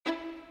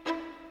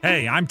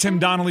Hey, I'm Tim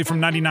Donnelly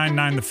from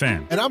 99.9 The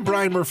Fan. And I'm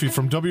Brian Murphy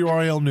from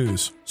WRAL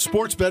News.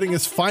 Sports betting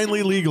is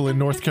finally legal in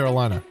North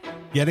Carolina.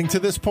 Getting to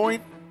this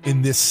point,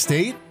 in this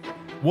state,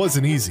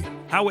 wasn't easy.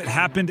 How it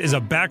happened is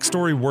a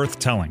backstory worth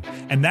telling,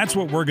 and that's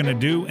what we're going to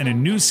do in a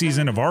new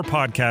season of our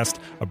podcast,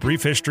 A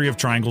Brief History of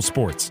Triangle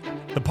Sports.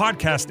 The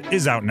podcast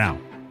is out now.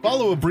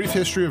 Follow A Brief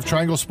History of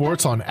Triangle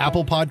Sports on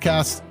Apple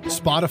Podcasts,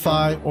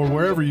 Spotify, or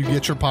wherever you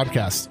get your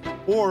podcasts,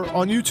 or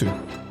on YouTube.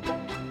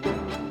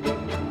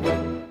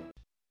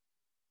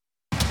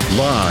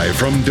 Live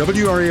from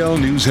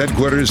WRAL News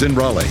Headquarters in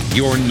Raleigh,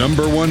 your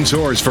number one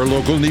source for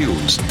local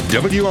news.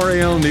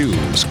 WRAL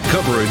News,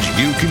 coverage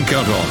you can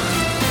count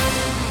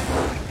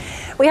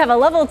on. We have a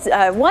level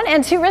 1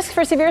 and 2 risk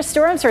for severe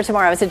storms for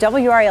tomorrow. It's a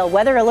WRAL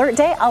weather alert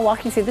day. I'll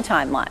walk you through the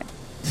timeline.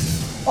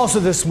 Also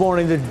this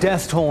morning, the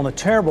death toll in a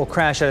terrible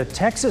crash at a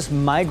Texas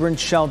migrant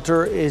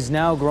shelter is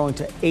now growing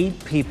to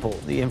 8 people.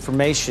 The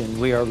information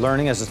we are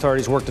learning as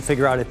authorities work to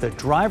figure out if the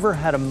driver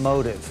had a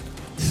motive.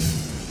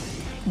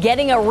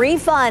 Getting a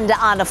refund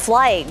on a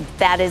flight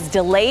that is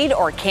delayed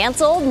or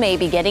canceled may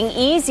be getting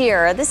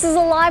easier. This is a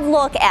live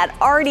look at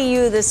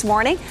RDU this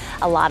morning.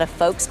 A lot of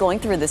folks going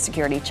through the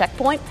security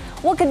checkpoint.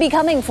 What could be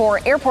coming for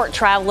airport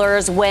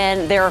travelers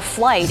when their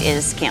flight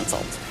is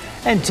canceled?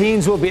 And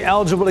teens will be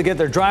eligible to get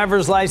their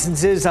driver's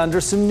licenses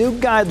under some new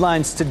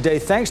guidelines today,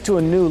 thanks to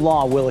a new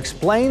law. We'll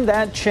explain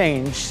that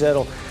change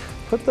that'll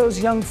put those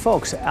young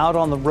folks out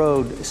on the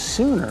road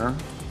sooner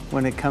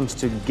when it comes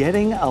to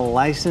getting a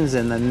license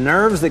and the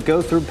nerves that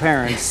go through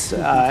parents.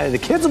 The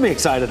kids will be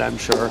excited, I'm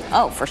sure.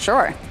 Oh, for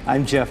sure.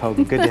 I'm Jeff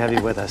Hogan. Good to have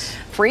you with us.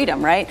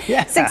 Freedom, right?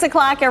 Yeah. 6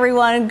 o'clock,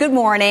 everyone. Good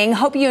morning.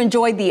 Hope you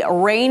enjoyed the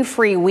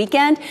rain-free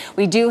weekend.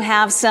 We do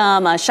have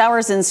some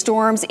showers and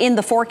storms in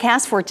the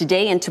forecast for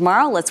today and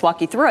tomorrow. Let's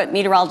walk you through it.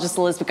 Meteorologist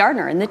Elizabeth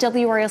Gardner in the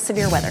WRAL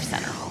Severe Weather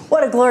Center.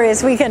 What a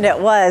glorious weekend it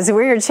was.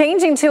 We're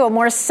changing to a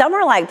more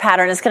summer-like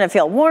pattern. It's going to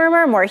feel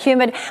warmer, more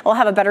humid. We'll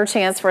have a better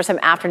chance for some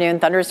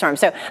afternoon thunderstorms.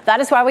 So that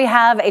is why we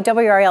have a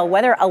WRAL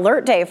weather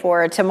alert day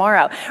for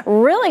tomorrow.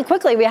 Really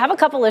quickly, we have a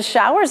couple of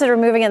showers that are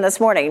moving in this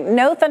morning.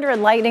 No thunder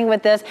and lightning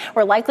with this.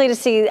 We're likely to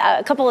see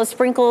a couple of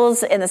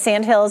sprinkles in the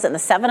Sandhills in the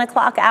 7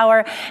 o'clock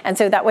hour. And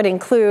so that would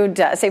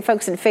include, say,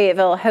 folks in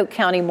Fayetteville, Hoke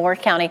County, Moore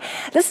County.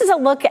 This is a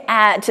look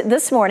at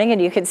this morning,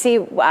 and you can see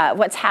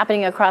what's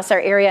happening across our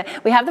area.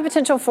 We have the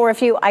potential for a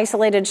few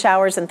isolated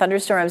showers and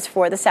thunderstorms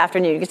for this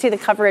afternoon. You can see the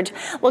coverage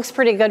looks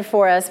pretty good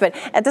for us, but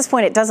at this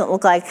point, it doesn't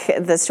look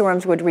like the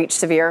storms would reach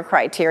severe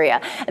criteria.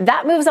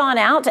 That moves on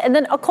out, and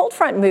then a cold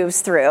front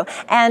moves through,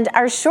 and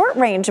our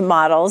short-range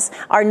models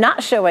are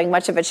not showing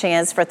much of a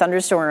chance for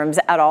thunderstorms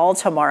at all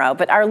tomorrow,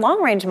 but our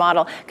long-range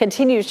model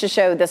continues to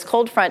show this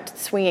cold front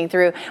swinging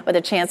through with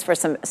a chance for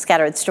some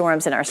scattered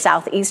storms in our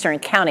southeastern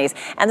counties,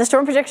 and the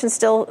Storm Prediction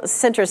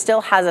Center still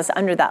has us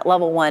under that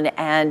level 1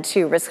 and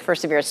 2 risk for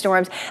severe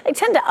storms. They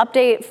tend to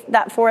update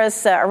that for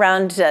us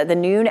around the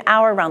noon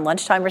hour, around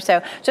lunchtime or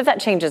so. So if that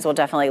changes, we'll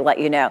definitely let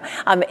you know.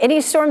 Any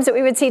storms that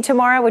we would see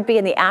tomorrow would be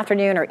in the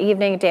afternoon or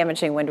evening.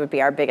 Damaging wind would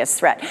be our biggest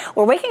threat.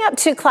 We're waking up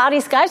to cloudy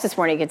skies this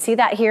morning. You can see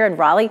that here in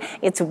Raleigh.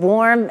 It's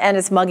warm and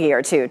it's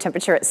muggier too.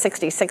 Temperature at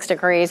 66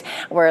 degrees.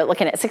 We're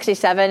looking at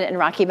 67 in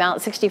Rocky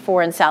Mount,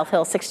 64 in South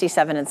Hill,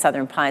 67 in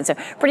Southern Pines. So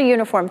pretty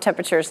uniform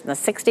temperatures in the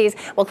 60s.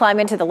 We'll climb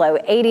into the low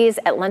 80s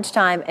at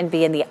lunchtime and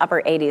be in the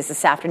upper 80s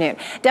this afternoon.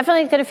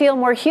 Definitely going to feel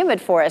more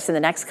humid for us in the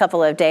next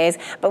couple of days,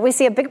 but we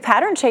see a big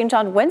pattern change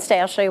on Wednesday.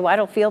 I'll show you why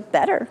it'll feel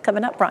better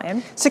coming up,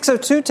 Brian.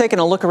 6:02, taking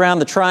a look around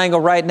the triangle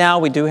right now.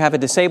 We do have a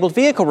disabled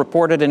vehicle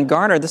reported in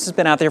Garner. This has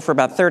been out there for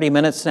about 30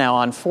 minutes now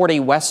on 40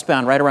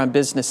 westbound, right around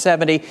Business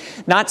 70.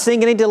 Not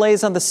seeing any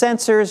delays on the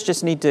sensors.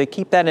 Just need to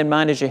keep that in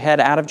mind as you head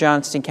out of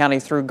Johnston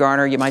County through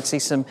Garner. You might see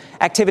some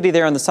activity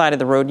there on the side of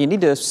the road. You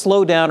need to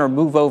slow down or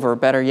move over,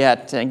 better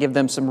yet, and give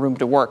them some room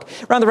to work.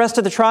 Around the rest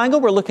of the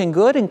triangle, we're looking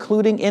good,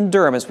 including in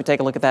Durham as we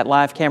take a look at that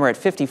live camera at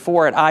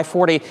 54 at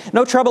I-40.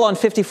 No trouble on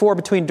 54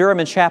 between Durham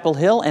and Chapel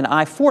Hill, and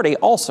I-40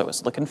 also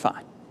is looking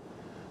fine.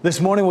 This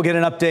morning, we'll get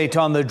an update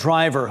on the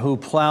driver who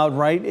plowed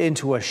right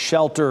into a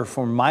shelter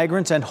for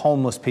migrants and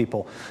homeless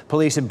people.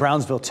 Police in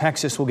Brownsville,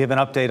 Texas, will give an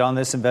update on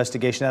this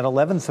investigation at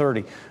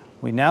 11:30.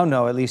 We now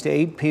know at least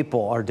 8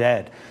 people are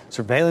dead.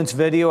 Surveillance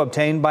video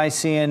obtained by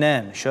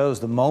CNN shows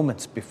the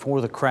moments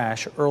before the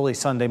crash early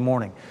Sunday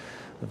morning.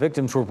 The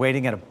victims were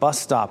waiting at a bus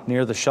stop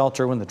near the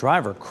shelter when the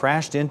driver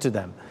crashed into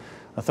them.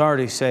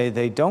 Authorities say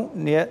they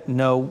don't yet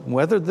know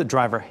whether the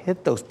driver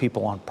hit those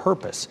people on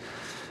purpose.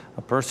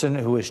 A person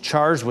who is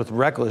charged with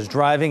reckless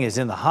driving is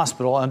in the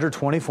hospital under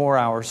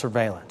 24-hour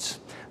surveillance.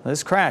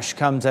 This crash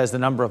comes as the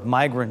number of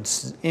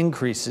migrants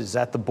increases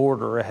at the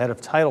border ahead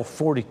of Title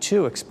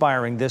 42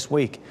 expiring this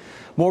week.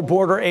 More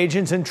border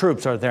agents and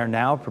troops are there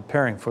now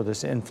preparing for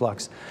this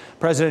influx.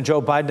 President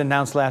Joe Biden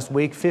announced last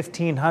week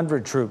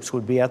 1,500 troops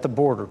would be at the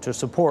border to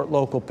support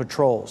local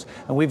patrols.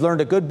 And we've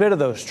learned a good bit of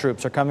those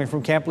troops are coming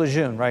from Camp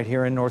Lejeune right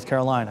here in North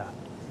Carolina.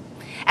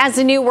 As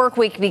the new work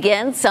week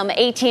begins, some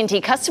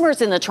AT&T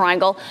customers in the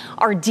Triangle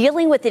are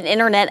dealing with an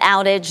internet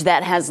outage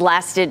that has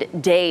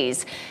lasted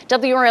days.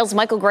 WRAL's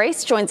Michael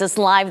Grace joins us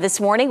live this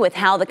morning with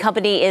how the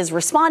company is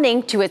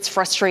responding to its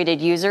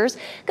frustrated users.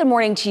 Good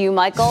morning to you,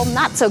 Michael.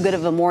 Not so good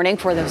of a morning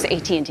for those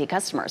AT&T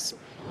customers.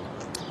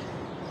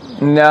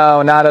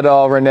 No, not at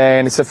all, Renee.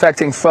 And it's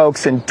affecting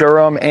folks in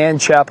Durham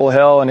and Chapel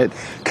Hill, and it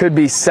could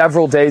be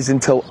several days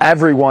until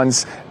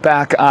everyone's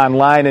back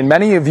online. And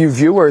many of you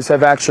viewers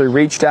have actually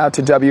reached out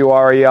to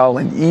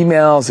WRAL in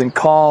emails and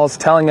calls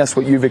telling us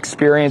what you've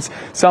experienced.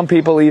 Some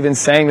people even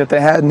saying that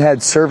they hadn't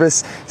had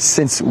service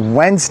since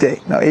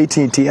Wednesday. Now,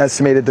 AT&T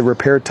estimated the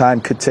repair time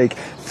could take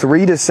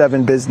 3 to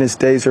 7 business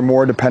days or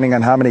more, depending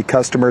on how many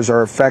customers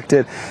are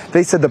affected.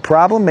 They said the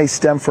problem may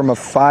stem from a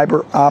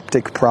fiber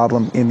optic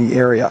problem in the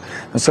area.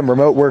 Now, some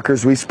remote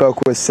workers we spoke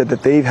with said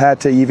that they've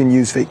had to even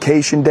use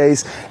vacation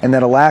days and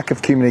that a lack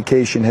of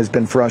communication has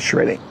been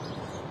frustrating.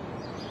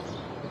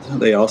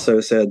 They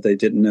also said they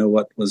didn't know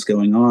what was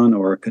going on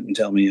or couldn't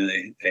tell me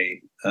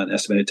an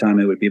estimated time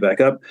it would be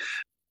back up.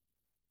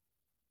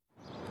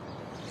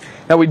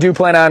 Now, we do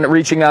plan on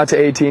reaching out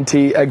to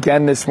AT&T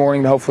again this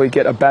morning to hopefully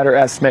get a better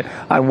estimate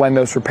on when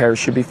those repairs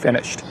should be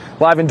finished.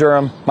 Live in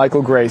Durham,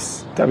 Michael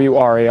Grace,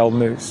 WRAL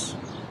News.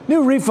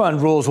 New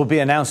refund rules will be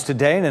announced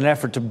today in an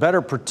effort to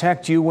better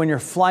protect you when your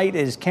flight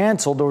is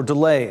canceled or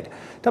delayed.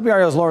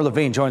 WRAL's Laura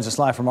Levine joins us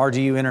live from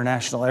RDU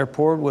International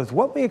Airport with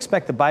what we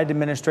expect the Biden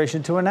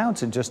administration to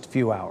announce in just a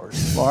few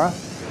hours. Laura?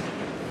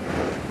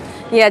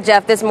 Yeah,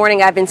 Jeff, this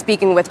morning I've been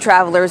speaking with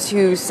travelers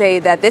who say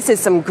that this is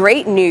some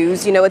great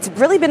news. You know, it's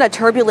really been a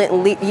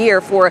turbulent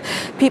year for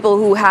people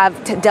who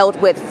have dealt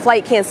with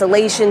flight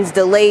cancellations,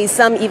 delays,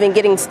 some even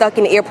getting stuck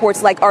in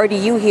airports like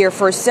RDU here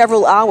for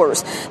several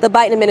hours. The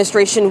Biden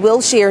administration will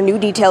share new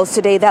details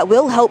today that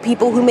will help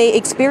people who may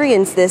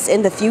experience this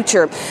in the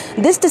future.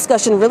 This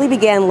discussion really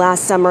began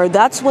last summer.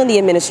 That's when the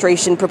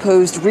administration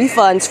proposed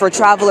refunds for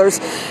travelers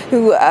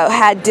who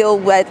had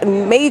dealt with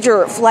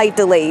major flight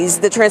delays.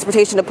 The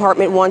Transportation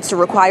Department wants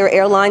to require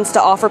airlines to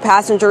offer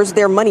passengers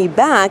their money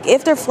back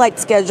if their flight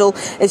schedule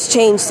is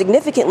changed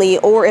significantly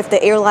or if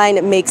the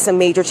airline makes some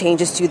major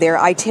changes to their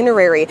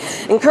itinerary.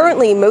 And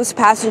currently, most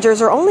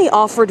passengers are only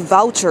offered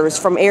vouchers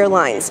from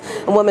airlines.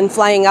 A woman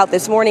flying out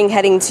this morning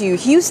heading to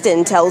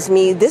Houston tells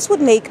me this would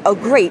make a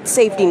great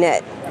safety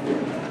net.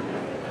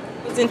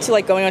 It's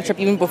into going on a trip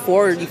even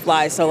before you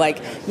fly, so you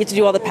have to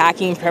do all the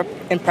packing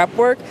and prep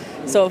work.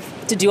 So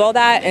to do all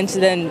that and to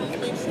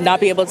then not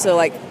be able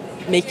to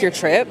make your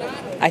trip,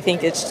 I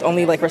think it's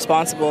only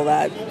responsible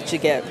that you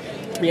should get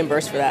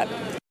reimbursed for that.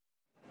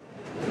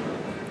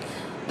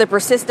 The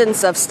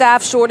persistence of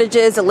staff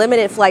shortages,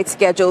 limited flight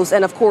schedules,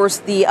 and of course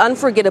the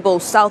unforgettable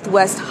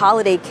Southwest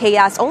holiday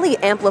chaos only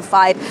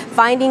amplified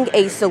finding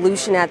a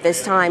solution at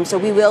this time. So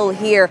we will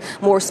hear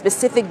more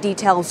specific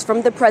details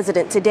from the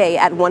president today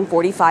at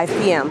 1:45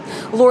 p.m.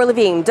 Laura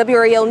Levine,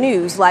 WRAL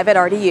News, live at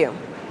RDU.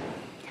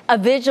 A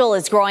vigil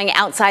is growing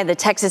outside the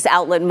Texas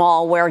Outlet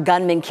Mall where a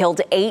gunman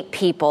killed 8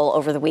 people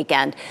over the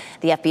weekend.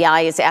 The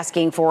FBI is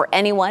asking for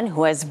anyone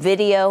who has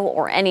video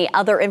or any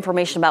other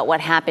information about what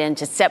happened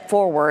to step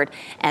forward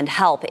and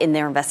help in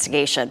their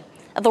investigation.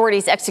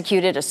 Authorities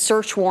executed a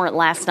search warrant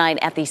last night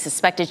at the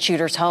suspected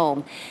shooter's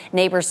home.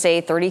 Neighbors say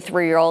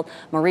 33-year-old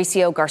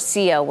Mauricio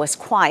Garcia was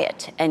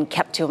quiet and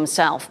kept to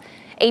himself.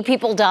 8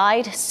 people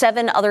died.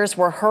 7 others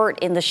were hurt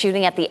in the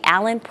shooting at the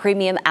Allen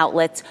Premium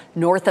Outlets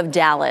north of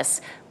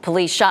Dallas.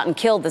 Police shot and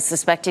killed the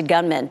suspected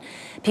gunman.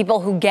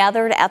 People who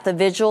gathered at the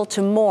vigil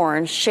to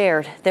mourn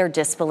shared their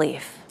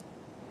disbelief.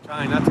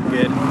 Trying not to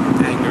get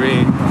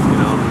angry,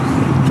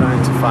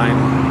 trying to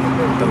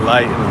find the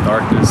light in the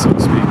darkness, so to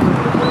speak.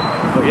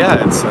 But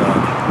yeah, it's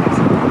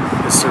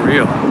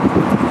surreal,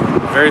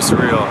 very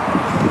surreal.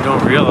 You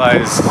don't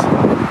realize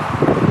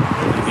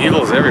the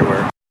evil's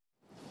everywhere.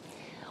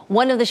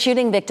 One of the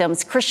shooting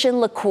victims, Christian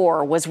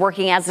LaCour, was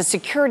working as a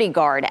security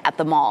guard at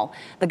the mall.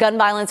 The Gun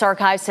Violence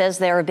Archive says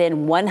there have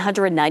been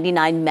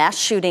 199 mass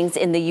shootings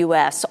in the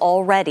U.S.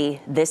 already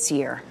this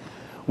year.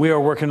 We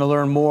are working to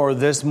learn more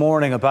this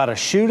morning about a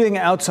shooting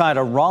outside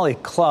a Raleigh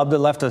club that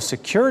left a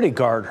security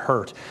guard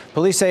hurt.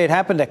 Police say it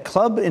happened at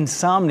Club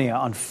Insomnia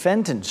on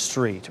Fenton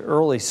Street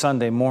early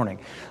Sunday morning.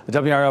 The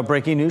WRAL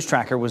Breaking News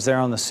Tracker was there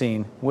on the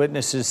scene.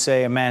 Witnesses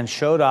say a man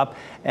showed up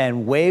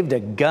and waved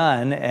a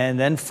gun and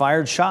then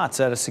fired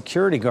shots at a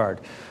security guard.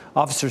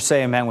 Officers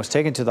say a man was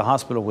taken to the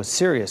hospital with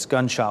serious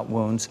gunshot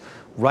wounds.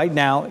 Right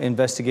now,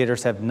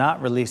 investigators have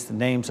not released the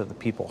names of the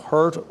people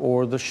hurt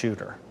or the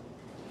shooter.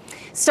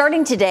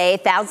 Starting today,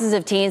 thousands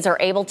of teens are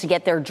able to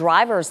get their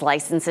driver's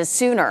licenses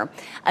sooner.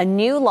 A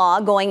new law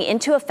going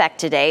into effect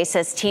today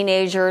says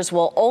teenagers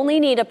will only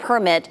need a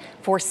permit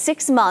for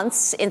 6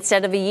 months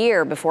instead of a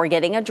year before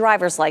getting a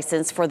driver's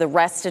license for the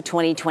rest of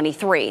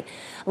 2023.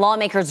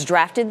 Lawmakers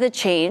drafted the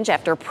change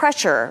after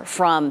pressure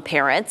from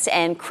parents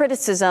and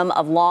criticism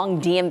of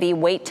long DMV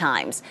wait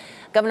times.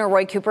 Governor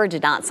Roy Cooper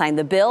did not sign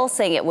the bill,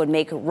 saying it would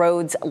make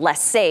roads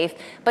less safe,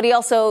 but he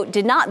also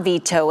did not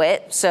veto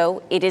it,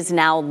 so it is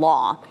now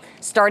law.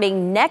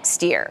 Starting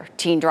next year,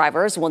 teen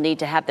drivers will need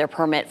to have their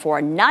permit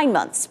for 9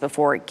 months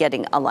before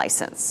getting a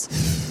license.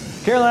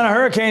 Carolina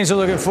Hurricanes are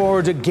looking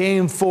forward to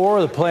Game 4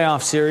 of the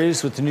playoff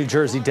series with the New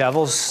Jersey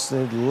Devils.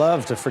 They'd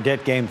love to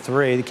forget Game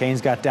 3. The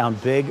Canes got down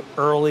big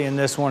early in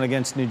this one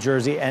against New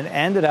Jersey and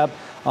ended up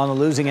on the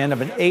losing end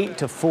of an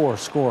 8-4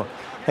 score.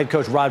 Head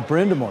coach Rod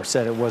Brindamore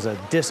said it was a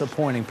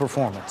disappointing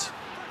performance.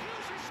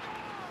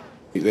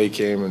 They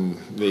came and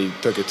they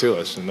took it to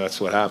us, and that's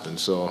what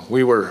happened. So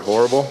we were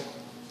horrible.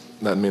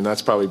 I mean,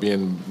 that's probably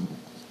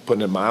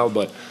putting it mild,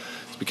 but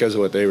it's because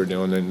of what they were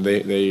doing, and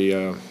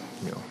they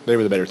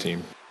were the better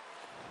team.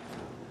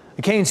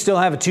 The Canes still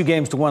have a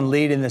 2-1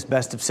 lead in this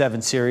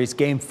best-of-7 series.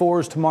 Game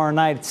 4 is tomorrow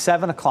night at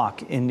 7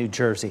 o'clock in New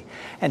Jersey.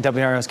 And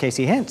WRAL's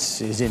Casey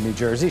Hintz is in New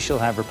Jersey. She'll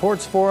have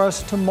reports for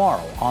us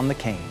tomorrow on the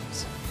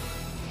Canes.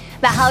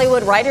 The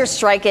Hollywood writers'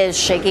 strike is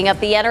shaking up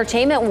the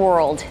entertainment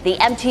world. The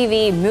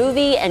MTV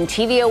Movie and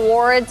TV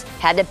Awards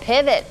had to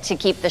pivot to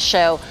keep the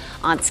show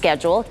on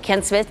schedule.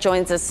 Ken Smith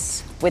joins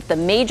us with the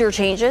major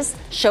changes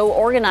show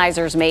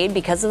organizers made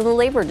because of the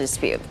labor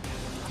dispute.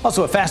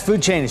 Also, a fast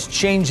food chain is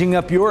changing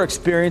up your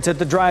experience at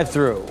the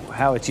drive-thru.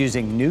 How it's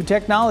using new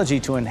technology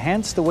to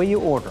enhance the way you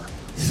order.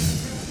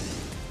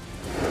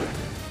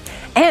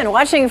 And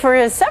watching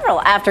for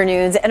several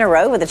afternoons in a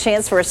row with a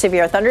chance for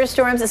severe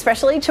thunderstorms,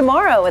 especially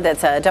tomorrow with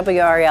its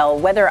WRAL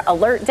weather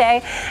alert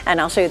day.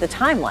 And I'll show you the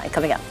timeline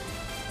coming up.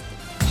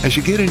 As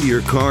you get into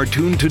your car,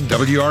 tune to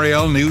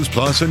WRAL News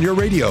Plus on your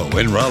radio.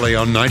 In Raleigh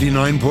on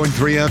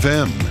 99.3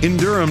 FM. In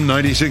Durham,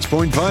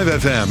 96.5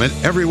 FM.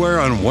 And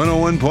everywhere on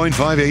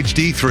 101.5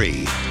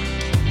 HD3.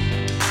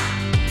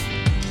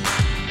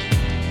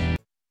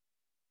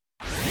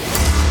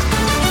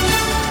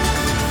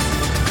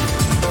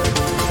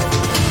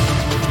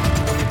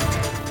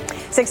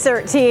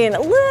 6:13, a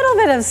little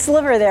bit of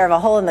sliver there of a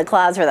hole in the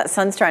clouds where that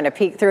sun's trying to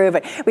peek through,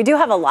 but we do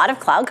have a lot of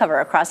cloud cover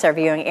across our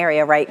viewing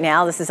area right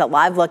now. This is a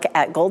live look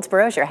at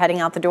Goldsboro as you're heading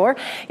out the door.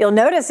 You'll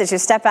notice as you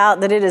step out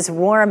that it is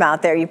warm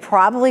out there. You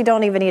probably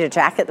don't even need a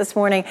jacket this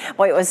morning.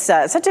 Boy, it was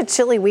such a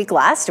chilly week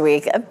last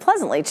week,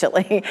 pleasantly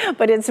chilly,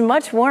 but it's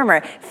much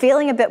warmer.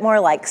 Feeling a bit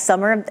more like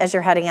summer as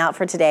you're heading out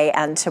for today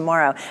and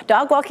tomorrow.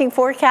 Dog walking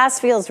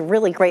forecast feels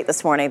really great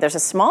this morning. There's a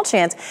small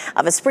chance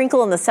of a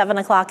sprinkle in the 7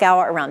 o'clock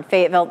hour around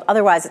Fayetteville.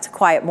 Otherwise, it's a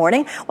quiet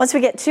morning. Once we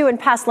get to and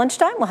past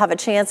lunchtime, we'll have a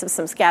chance of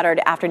some scattered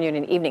afternoon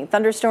and evening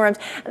thunderstorms,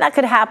 and that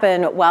could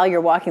happen while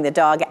you're walking the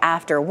dog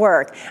after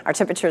work. Our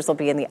temperatures will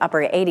be in the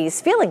upper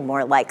 80s, feeling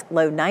more like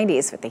low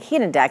 90s with the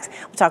heat index.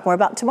 We'll talk more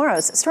about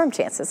tomorrow's storm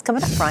chances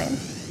coming up, Brian.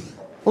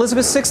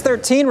 Elizabeth,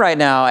 6:13 right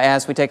now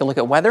as we take a look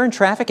at weather and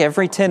traffic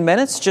every 10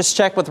 minutes. Just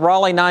check with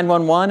Raleigh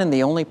 911, and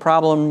the only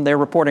problem they're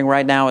reporting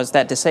right now is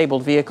that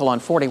disabled vehicle on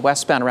 40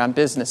 westbound around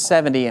Business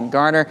 70 in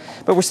Garner.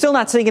 But we're still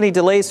not seeing any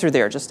delays through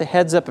there. Just a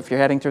heads up if you're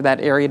heading through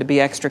that area to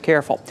be extra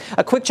careful.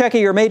 A quick check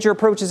of your major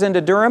approaches into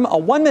Durham. A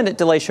 1-minute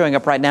delay showing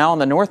up right now on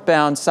the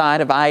northbound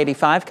side of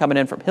I-85 coming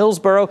in from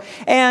Hillsboro,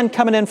 and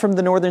coming in from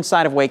the northern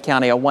side of Wake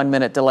County, a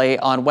 1-minute delay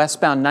on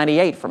westbound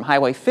 98 from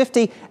Highway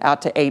 50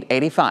 out to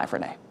 885.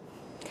 Renee.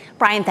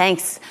 Brian,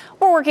 thanks.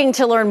 We're working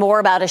to learn more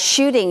about a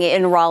shooting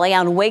in Raleigh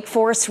on Wake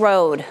Forest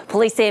Road.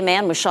 Police say a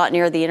man was shot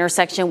near the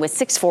intersection with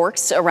Six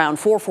Forks around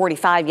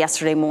 4:45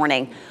 yesterday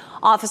morning.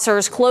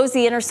 Officers closed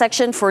the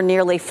intersection for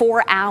nearly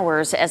 4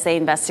 hours as they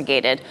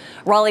investigated.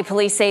 Raleigh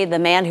police say the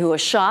man who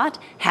was shot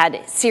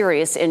had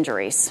serious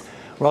injuries.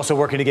 We're also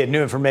working to get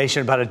new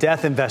information about a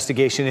death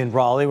investigation in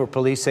Raleigh where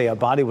police say a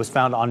body was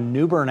found on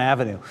Newbern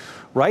Avenue.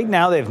 Right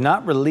now, they've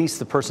not released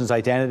the person's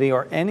identity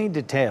or any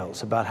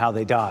details about how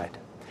they died.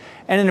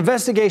 And an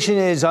investigation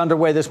is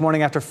underway this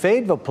morning after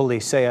Fayetteville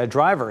police say a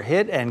driver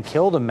hit and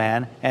killed a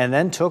man and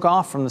then took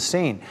off from the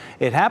scene.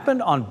 It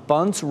happened on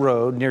Bunce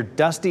Road near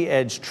Dusty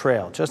Edge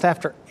Trail just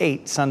after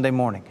 8 Sunday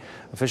morning.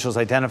 Officials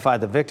identified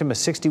the victim as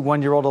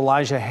 61-year-old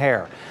Elijah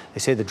Hare. They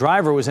say the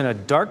driver was in a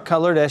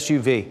dark-colored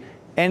SUV.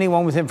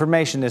 Anyone with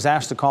information is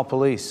asked to call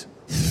police.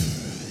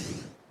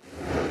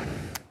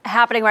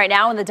 Happening right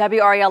now in the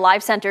WRAL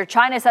Live Center,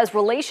 China says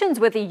relations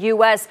with the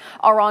U.S.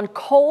 are on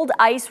cold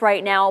ice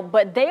right now,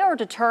 but they are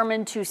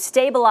determined to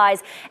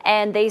stabilize,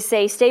 and they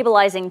say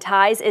stabilizing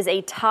ties is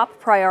a top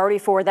priority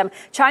for them.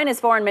 China's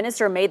foreign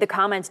minister made the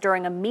comments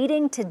during a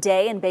meeting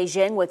today in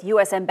Beijing with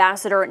U.S.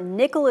 Ambassador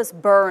Nicholas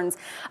Burns.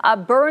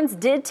 Burns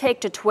did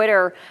take to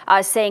Twitter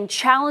saying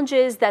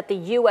challenges that the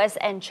U.S.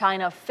 and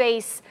China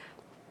face.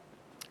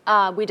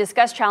 We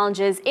discussed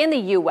challenges in the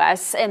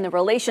U.S. and the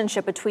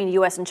relationship between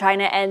U.S. and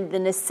China and the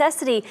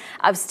necessity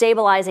of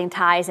stabilizing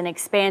ties and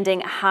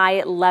expanding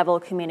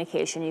high-level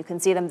communication. You can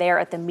see them there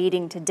at the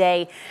meeting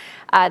today.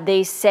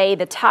 They say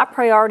the top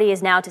priority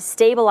is now to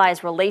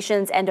stabilize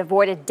relations and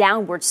avoid a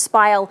downward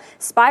spiral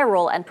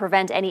and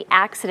prevent any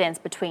accidents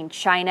between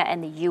China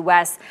and the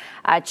U.S.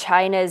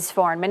 China's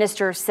foreign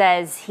minister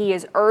says he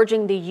is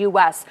urging the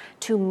U.S.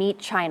 to meet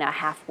China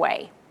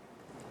halfway.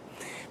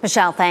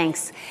 Michelle,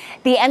 thanks.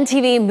 The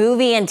MTV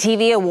Movie and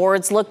TV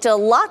Awards looked a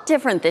lot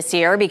different this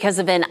year because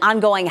of an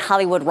ongoing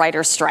Hollywood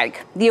writers'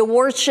 strike. The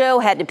awards show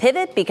had to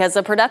pivot because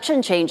of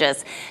production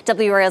changes.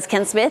 WRAL's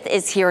Ken Smith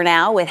is here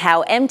now with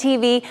how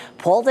MTV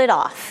pulled it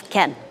off.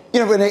 Ken. You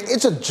know, Renee,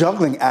 it's a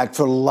juggling act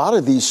for a lot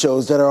of these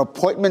shows that are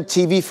appointment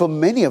TV for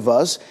many of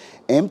us.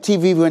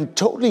 MTV went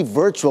totally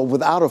virtual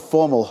without a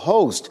formal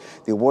host.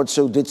 The awards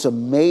show did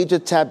some major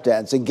tap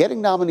dance and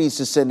getting nominees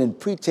to send in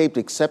pre-taped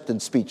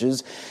acceptance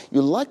speeches.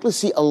 You'll likely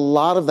see a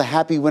lot of the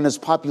happy winners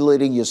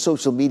populating your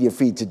social media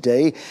feed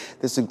today.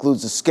 This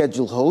includes the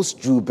scheduled host,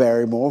 Drew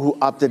Barrymore, who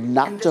opted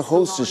not to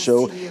host the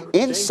show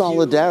in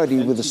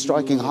solidarity with the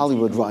striking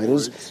Hollywood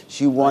writers.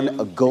 She won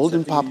a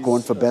Golden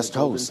Popcorn for Best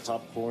Host.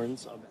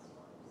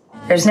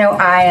 There's no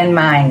I and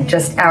mine,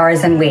 just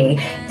ours and we.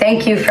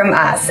 Thank you from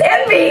us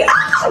and me.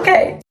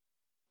 Okay.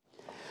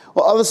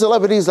 Well, other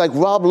celebrities like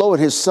Rob Lowe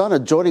and his son are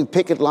joining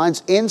picket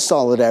lines in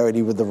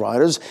solidarity with the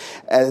writers.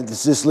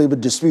 As this labor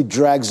dispute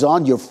drags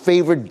on, your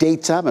favorite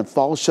daytime and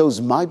fall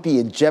shows might be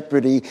in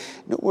jeopardy.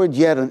 No word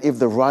yet on if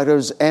the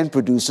writers and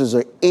producers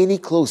are any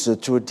closer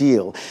to a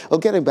deal. Well,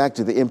 getting back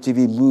to the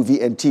MTV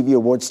Movie and TV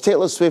Awards,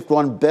 Taylor Swift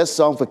won Best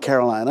Song for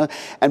Carolina,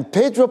 and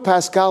Pedro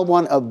Pascal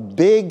won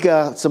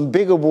some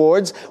big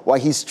awards. Why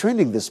he's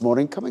trending this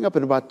morning, coming up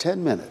in about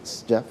 10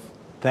 minutes. Jeff?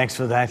 Thanks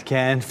for that,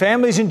 Ken.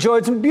 Families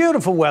enjoyed some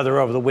beautiful weather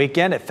over the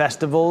weekend at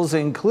festivals,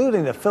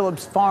 including the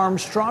Phillips Farm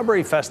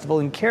Strawberry Festival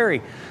in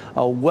Cary.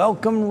 A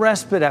welcome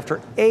respite after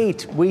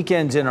 8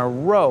 weekends in a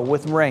row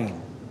with rain.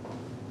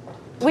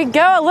 We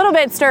go a little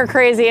bit stir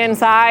crazy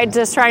inside,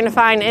 just trying to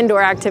find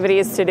indoor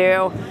activities to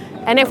do.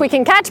 And if we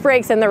can catch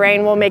breaks in the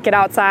rain, we'll make it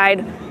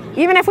outside,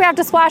 even if we have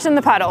to splash in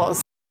the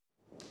puddles.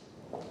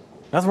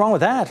 Nothing wrong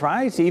with that,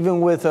 right?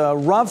 Even with a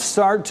rough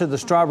start to the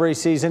strawberry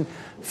season,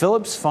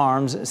 Phillips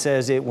Farms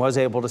says it was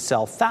able to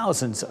sell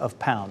thousands of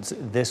pounds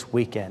this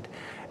weekend.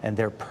 And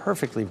they're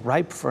perfectly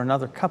ripe for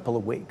another couple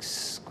of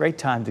weeks. Great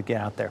time to get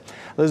out there.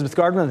 Elizabeth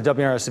Gardner in the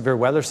WRAL Severe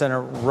Weather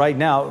Center right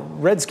now.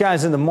 Red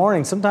skies in the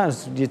morning.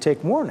 Sometimes you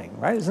take warning,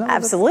 right? Isn't that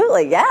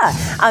Absolutely, yeah.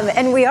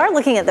 And we are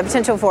looking at the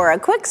potential for a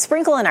quick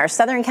sprinkle in our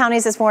southern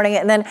counties this morning,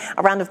 and then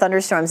a round of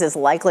thunderstorms is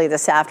likely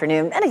this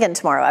afternoon, and again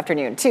tomorrow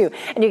afternoon too.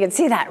 And you can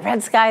see that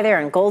red sky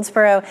there in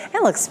Goldsboro.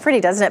 It looks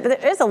pretty, doesn't it?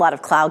 But there is a lot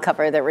of cloud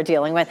cover that we're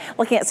dealing with.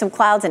 Looking at some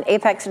clouds in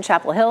Apex and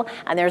Chapel Hill,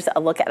 and there's a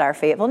look at our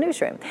Fayetteville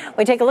newsroom.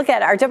 We take a look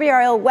at our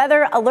WRAL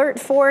weather alert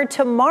for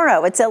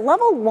tomorrow. It's a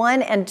level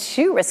 1 and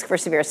 2 risk for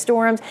severe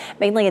storms,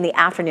 mainly in the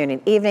afternoon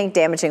and evening.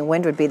 Damaging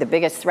wind would be the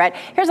biggest threat.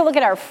 Here's a look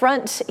at our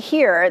front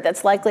here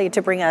that's likely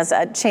to bring us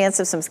a chance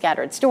of some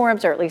scattered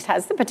storms, or at least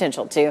has the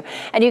potential to.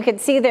 And you can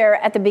see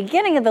there at the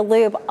beginning of the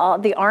loop,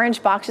 the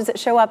orange boxes that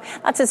show up.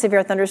 That's a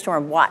severe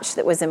thunderstorm watch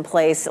that was in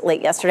place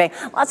late yesterday.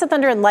 Lots of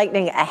thunder and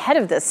lightning ahead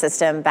of this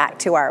system back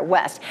to our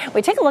west.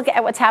 We take a look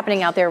at what's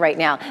happening out there right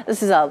now.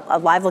 This is a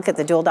live look at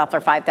the dual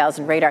Doppler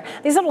 5000 radar.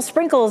 These little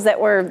sprinkles that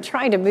were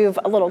trying to move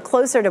a little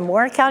closer to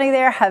Moore County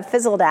there have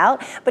fizzled out,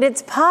 but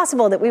it's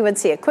possible that we would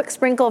see a quick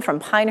sprinkle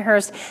from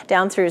Pinehurst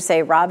down through,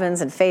 say,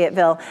 Robbins and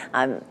Fayetteville.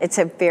 It's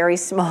a very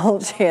small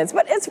chance,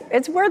 but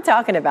it's worth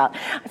talking about.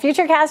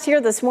 Futurecast here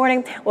this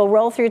morning will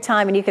roll through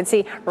time, and you can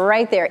see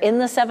right there in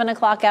the 7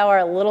 o'clock hour,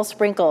 a little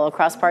sprinkle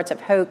across parts of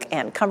Hoke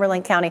and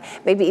Cumberland County,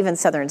 maybe even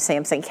southern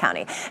Sampson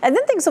County. And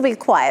then things will be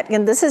quiet.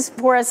 And this is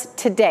for us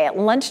today. At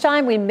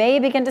lunchtime, we may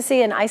begin to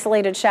see an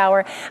isolated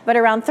shower, but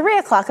around 3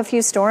 o'clock, a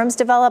few storms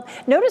develop.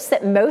 Notice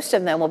that most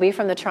of them will be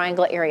from the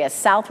Triangle area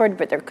southward,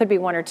 but there could be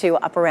 1 or 2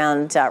 up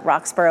around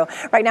Roxborough.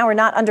 Right now, we're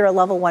not under a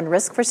level 1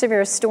 risk for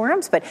severe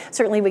storms, but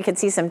certainly we could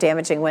see some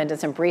damaging wind and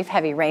some brief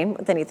heavy rain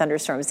with any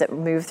thunderstorms that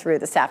move through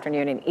this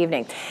afternoon and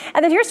evening.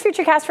 And then here's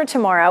Futurecast for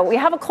tomorrow. We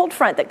have a cold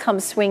front that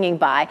comes swinging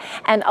by,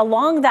 and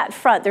along that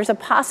front, there's a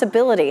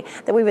possibility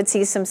that we would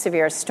see some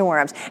severe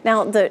storms.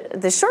 Now,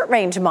 the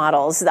short-range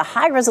models, the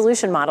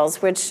high-resolution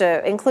models, which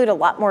include a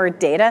lot more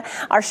data,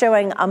 are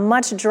showing a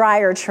much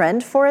drier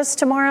trend for us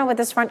tomorrow with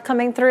this front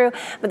coming through,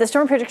 but the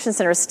Storm Prediction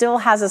Center still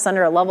has us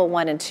under a level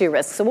 1 and 2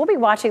 risk. So we'll be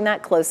watching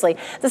that closely.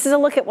 This is a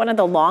look at one of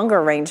the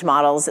longer range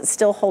models. It's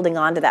still holding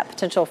on to that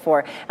potential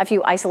for a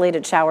few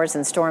isolated showers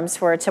and storms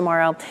for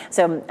tomorrow.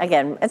 So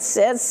again, it's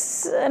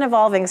an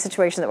evolving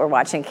situation that we're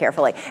watching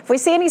carefully. If we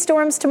see any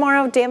storms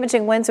tomorrow,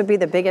 damaging winds would be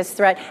the biggest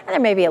threat, and there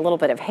may be a little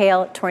bit of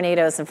hail.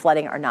 Tornadoes and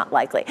flooding are not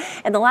likely.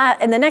 In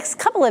the next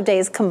couple of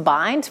days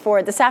combined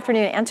for this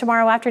afternoon and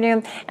tomorrow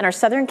afternoon, in our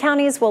southern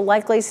counties, we'll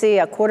likely see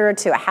a quarter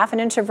to a half an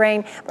inch of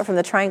rain, but from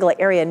the Triangle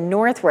area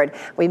northward,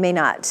 we may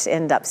not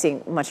end up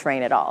seeing much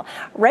rain at all.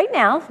 Right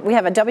now, we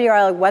have a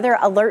WRAL weather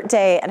alert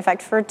day. In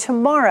fact, for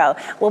tomorrow,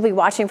 we'll be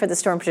watching for the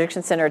Storm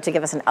Prediction Center to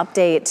give us an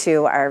update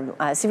to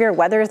our severe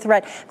weather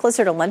threat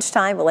closer to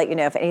lunchtime. We'll let you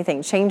know if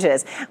anything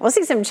changes. We'll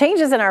see some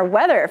changes in our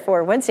weather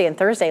for Wednesday and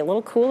Thursday, a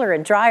little cooler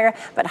and drier,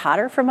 but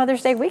hotter for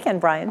Mother's Day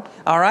weekend, Brian.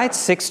 All right,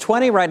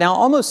 6:20 right now,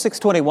 almost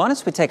 6:21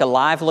 as we take a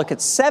live look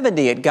at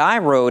 70 at Guy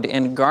Road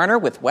in Garner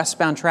with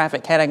westbound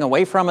traffic heading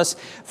away from us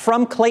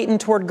from Cleveland. Clayton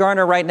toward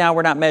Garner right now.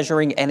 We're not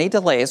measuring any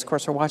delays. Of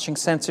course, we're watching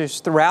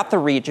sensors throughout the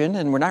region,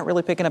 and we're not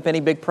really picking up any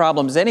big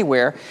problems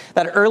anywhere.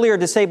 That earlier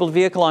disabled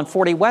vehicle on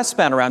 40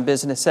 westbound around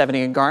Business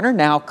 70 in Garner,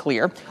 now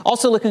clear.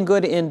 Also looking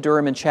good in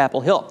Durham and Chapel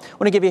Hill. I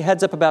want to give you a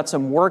heads up about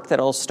some work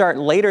that'll start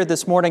later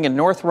this morning in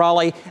North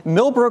Raleigh.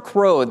 Millbrook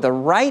Road, the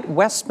right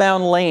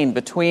westbound lane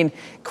between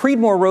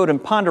Creedmoor Road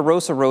and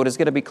Ponderosa Road, is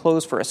going to be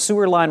closed for a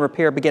sewer line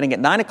repair beginning at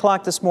 9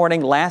 o'clock this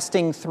morning,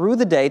 lasting through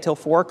the day till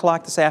 4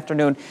 o'clock this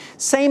afternoon.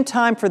 Same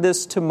time for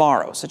this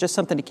tomorrow. So just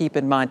something to keep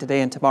in mind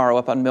today and tomorrow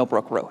up on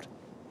Millbrook Road.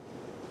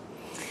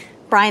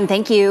 Brian,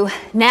 thank you.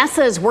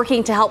 NASA is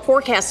working to help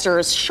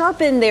forecasters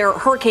sharpen their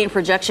hurricane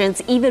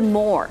projections even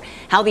more.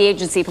 How the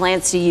agency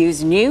plans to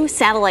use new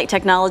satellite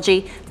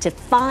technology to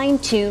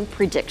fine-tune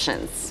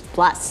predictions.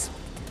 Plus,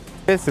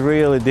 it's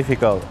really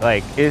difficult.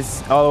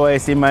 It's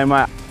always in my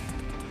mind.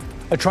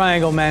 A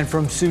Triangle man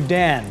from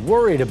Sudan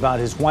worried about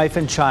his wife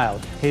and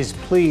child. His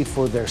plea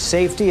for their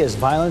safety as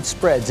violence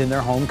spreads in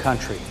their home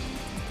country.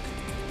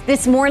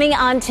 This morning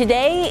on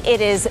Today, it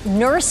is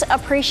Nurse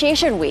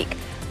Appreciation Week.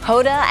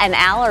 Hoda and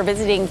Al are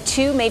visiting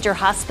 2 major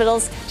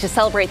hospitals to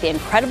celebrate the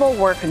incredible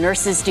work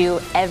nurses do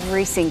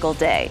every single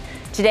day.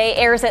 Today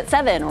airs at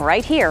 7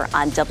 right here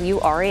on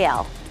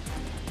WRAL.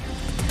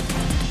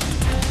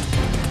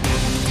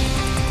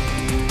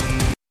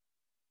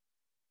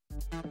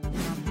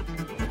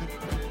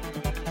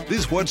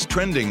 This What's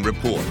Trending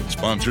report,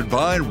 sponsored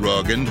by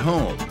Rug &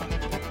 Home.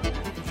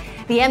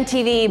 The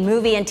MTV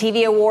Movie and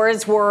TV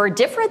Awards were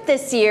different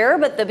this year,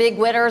 but the big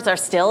winners are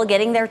still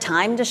getting their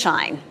time to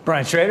shine.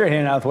 Brian Schrader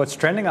here now with What's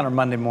Trending on our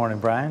Monday morning,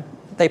 Brian.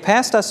 They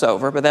passed us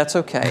over, but that's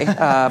okay.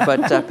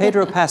 But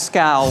Pedro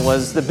Pascal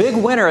was the big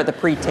winner at the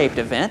pre-taped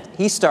event.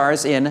 He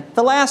stars in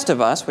The Last of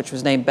Us, which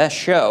was named Best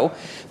Show.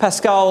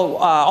 Pascal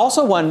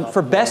also won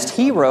for Best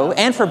Hero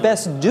and for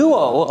Best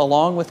Duo,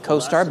 along with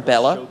co-star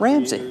Bella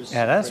Ramsey.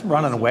 Yeah, that's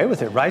running away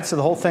with it, right? So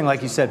the whole thing,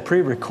 like you said,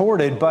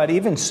 pre-recorded, but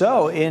even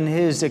so, in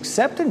his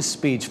acceptance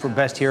speech for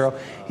Best Hero,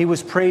 he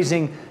was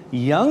praising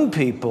young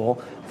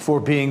people for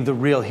being the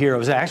real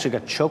heroes. I actually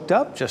got choked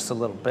up just a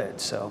little bit,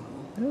 so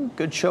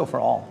good show for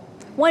all.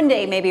 One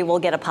day, maybe we'll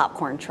get a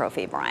popcorn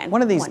trophy, Brian.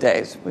 One of these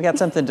days. We got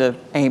something to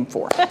aim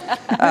for.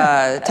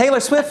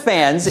 Taylor Swift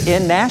fans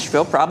in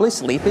Nashville probably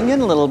sleeping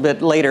in a little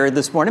bit later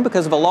this morning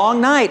because of a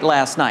long night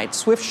last night.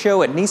 Swift's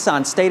show at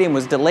Nissan Stadium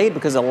was delayed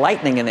because of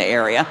lightning in the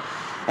area.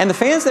 And the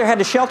fans there had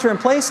to shelter in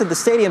place at the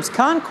stadium's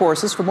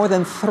concourses for more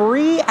than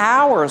 3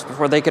 hours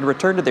before they could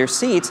return to their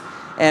seats.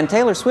 And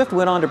Taylor Swift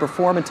went on to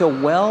perform until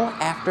well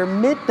after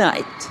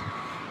midnight.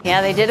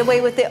 Yeah, they did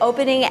away with the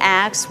opening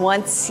acts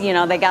once,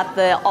 they got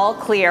the all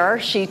clear.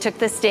 She took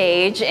the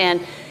stage and,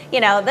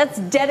 that's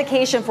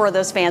dedication for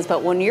those fans.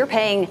 But when you're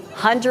paying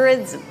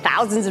hundreds,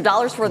 thousands of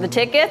dollars for the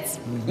tickets,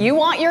 you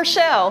want your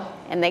show,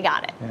 and they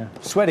got it. Yeah.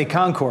 Sweaty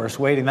concourse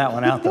waiting that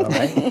one out, though,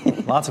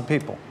 right? Lots of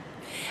people.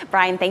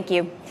 Brian, thank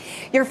you.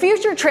 Your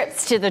future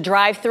trips to the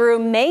drive-thru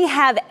may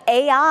have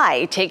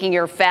AI taking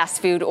your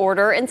fast food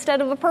order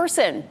instead of a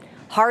person.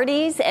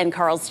 Hardee's and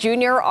Carl's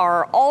Jr.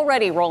 are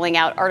already rolling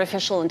out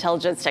artificial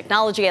intelligence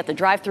technology at the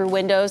drive-thru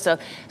windows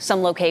of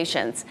some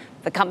locations.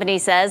 The company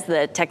says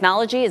the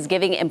technology is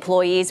giving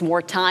employees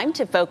more time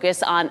to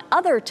focus on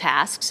other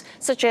tasks,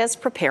 such as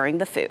preparing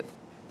the food.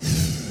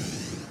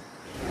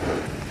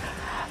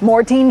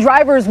 More teen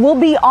drivers will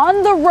be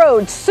on the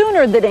road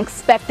sooner than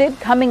expected.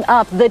 Coming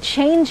up, the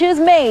changes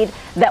made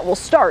that will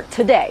start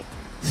today.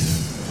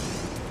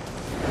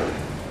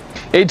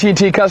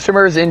 AT&T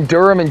customers in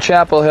Durham and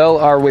Chapel Hill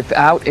are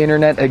without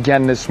internet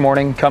again this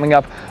morning. Coming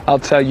up, I'll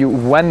tell you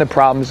when the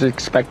problem is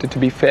expected to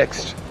be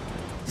fixed.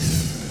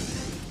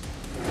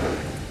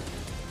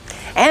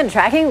 And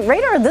tracking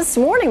radar this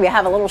morning, we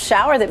have a little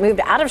shower that moved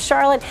out of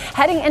Charlotte,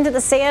 heading into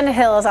the Sand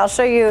Hills. I'll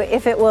show you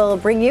if it will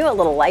bring you a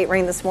little light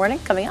rain this morning.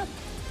 Coming up.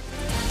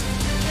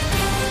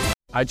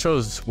 I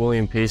chose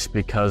William Peace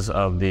because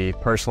of the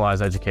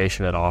personalized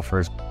education it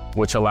offers,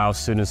 which allows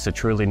students to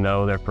truly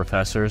know their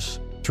professors.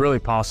 It's really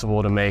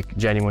possible to make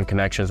genuine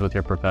connections with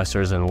your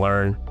professors and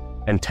learn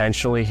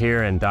intentionally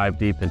here and dive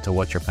deep into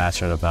what you're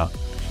passionate about.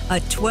 A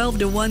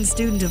 12-to-1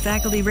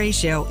 student-to-faculty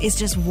ratio is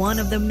just one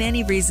of the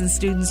many reasons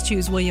students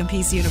choose William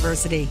Peace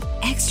University.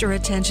 Extra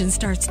attention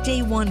starts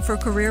day one for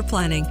career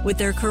planning with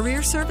their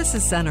Career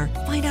Services Center.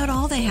 Find out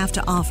all they have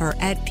to offer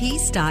at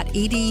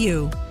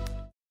peace.edu.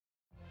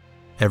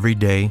 Every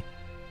day,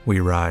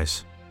 we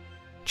rise,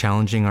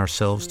 challenging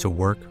ourselves to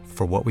work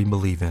for what we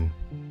believe in.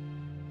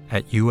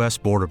 At U.S.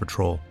 Border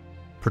Patrol,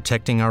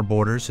 protecting our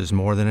borders is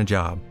more than a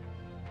job.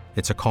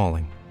 It's a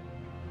calling.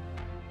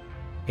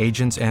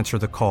 Agents answer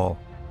the call,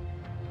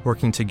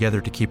 working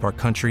together to keep our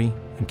country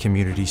and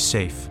communities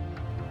safe.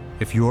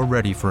 If you're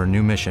ready for a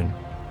new mission,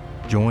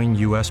 join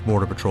U.S.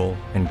 Border Patrol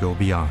and go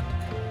beyond.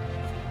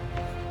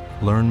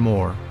 Learn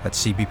more at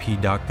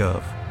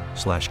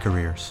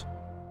cbp.gov/careers.